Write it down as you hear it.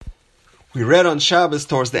We read on Shabbos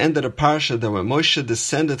towards the end of the parsha that when Moshe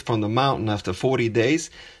descended from the mountain after 40 days,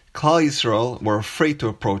 Klal Yisrael were afraid to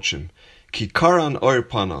approach him. Kikaran Or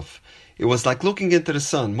Panav. It was like looking into the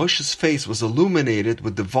sun. Moshe's face was illuminated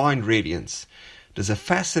with divine radiance. There's a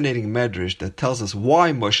fascinating medrash that tells us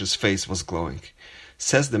why Moshe's face was glowing.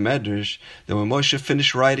 Says the medrash that when Moshe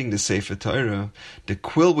finished writing the Sefer Torah, the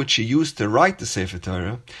quill which he used to write the Sefer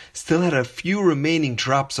Torah still had a few remaining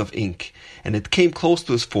drops of ink, and it came close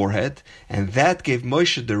to his forehead, and that gave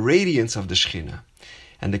Moshe the radiance of the Shekhinah.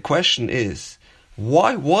 And the question is,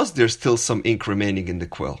 why was there still some ink remaining in the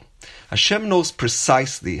quill? Hashem knows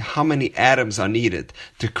precisely how many atoms are needed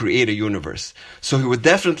to create a universe, so he would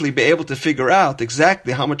definitely be able to figure out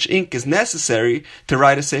exactly how much ink is necessary to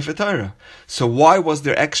write a Sefer Torah. So why was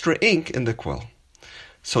there extra ink in the quill?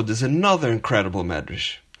 So there's another incredible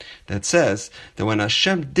medrash that says that when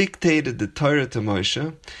Hashem dictated the Torah to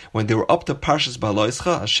Moshe, when they were up to Parshas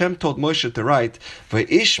Baloischa, Hashem told Moshe to write,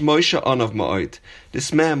 Va'ish Moshe anav ma'od.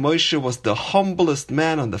 This man, Moshe, was the humblest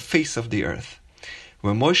man on the face of the earth.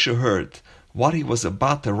 When Moshe heard what he was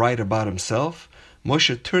about to write about himself,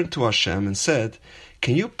 Moshe turned to Hashem and said,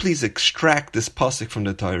 "Can you please extract this pasuk from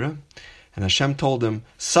the Torah?" And Hashem told him,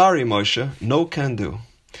 "Sorry, Moshe, no can do."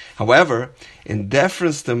 However, in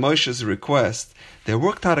deference to Moshe's request, they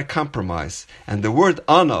worked out a compromise, and the word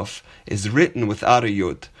anav is written without a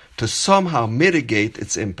yud to somehow mitigate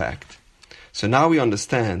its impact. So now we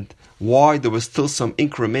understand why there was still some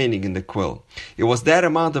ink remaining in the quill. It was that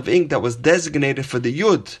amount of ink that was designated for the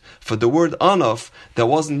yud, for the word anav, that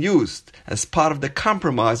wasn't used as part of the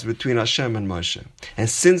compromise between Hashem and Moshe. And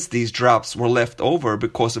since these drops were left over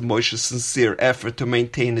because of Moshe's sincere effort to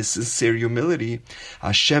maintain his sincere humility,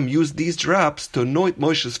 Hashem used these drops to anoint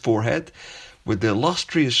Moshe's forehead with the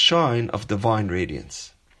illustrious shine of divine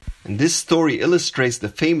radiance. And this story illustrates the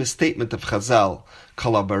famous statement of Chazal,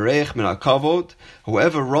 Kol habarech min hakavod,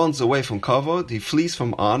 whoever runs away from kavod, he flees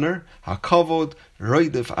from honor, hakavod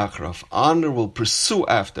roidef achrav, honor will pursue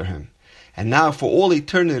after him. And now for all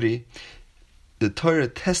eternity, the Torah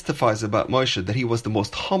testifies about Moshe that he was the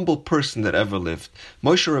most humble person that ever lived.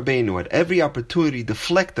 Moshe Rabbeinu at every opportunity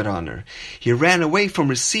deflected honor. He ran away from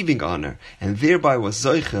receiving honor, and thereby was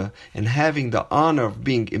zoicha in having the honor of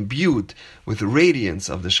being imbued with the radiance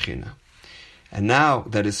of the Shekhinah. And now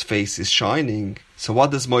that his face is shining, so what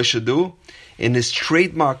does Moshe do? In his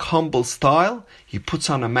trademark humble style, he puts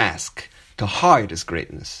on a mask to hide his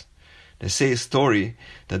greatness. They say a story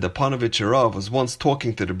that the Panovich Rav was once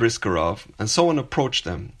talking to the Brisker Rav, and someone approached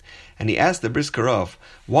them. And he asked the Brisker Rav,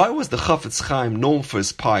 why was the Chafetz Chaim known for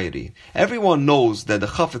his piety? Everyone knows that the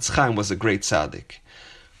Chafetz Chaim was a great tzaddik.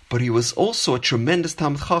 But he was also a tremendous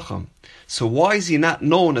Talmid Chacham. So why is he not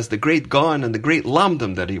known as the great Gaon and the great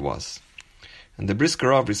Lamdam that he was? And the Brisker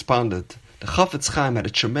Rav responded, the Chafetz Chaim had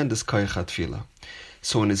a tremendous koyach tefillah.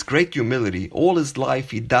 So in his great humility, all his life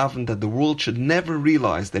he davened that the world should never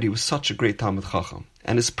realize that he was such a great Talmid Chacham.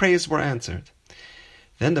 And his prayers were answered.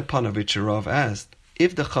 Then the Panovich Rav asked,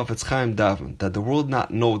 if the Chafetz Chaim davened that the world not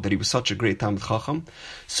know that he was such a great Talmid Chacham,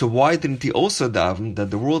 so why didn't he also daven that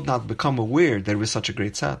the world not become aware that he was such a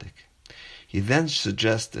great tzaddik? He then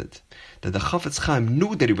suggested that the Chafetz Chaim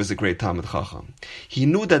knew that he was a great Talmid Chacham. He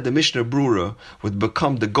knew that the Mishnah Brura would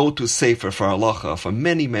become the go-to sefer for halacha for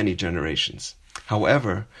many, many generations.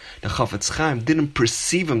 However, the Chafetz Chaim didn't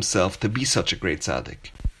perceive himself to be such a great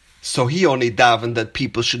tzaddik. So he only davened that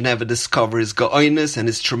people should never discover his ga'oinus and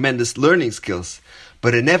his tremendous learning skills.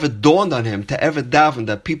 But it never dawned on him to ever daven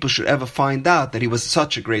that people should ever find out that he was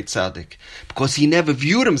such a great tzaddik, because he never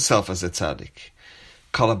viewed himself as a tzaddik.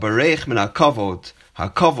 Kol habarech min hakavod,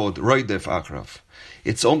 hakavod roidef achrav.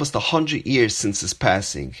 It's almost 100 years since his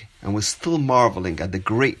passing, and we're still marveling at the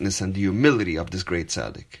greatness and the humility of this great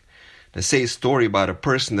tzaddik. They say a story about a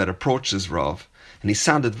person that approached his Rav, and he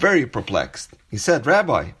sounded very perplexed. He said,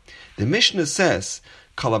 Rabbi, the Mishnah says,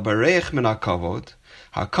 Kol habarech min hakavod,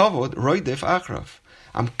 hakavod roidef achrav.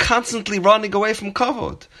 I'm constantly running away from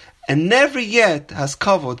kavod, and never yet has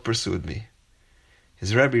kavod pursued me.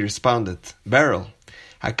 His Rebbe responded, Beryl,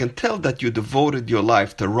 I can tell that you devoted your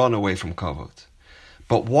life to run away from kavod.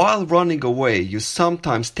 But while running away, you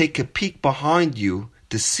sometimes take a peek behind you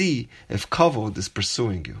to see if kavod is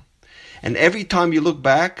pursuing you. And every time you look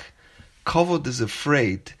back, kavod is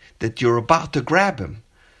afraid that you're about to grab him,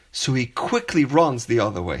 so he quickly runs the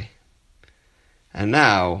other way. And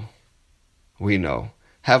now, we know.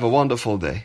 Have a wonderful day.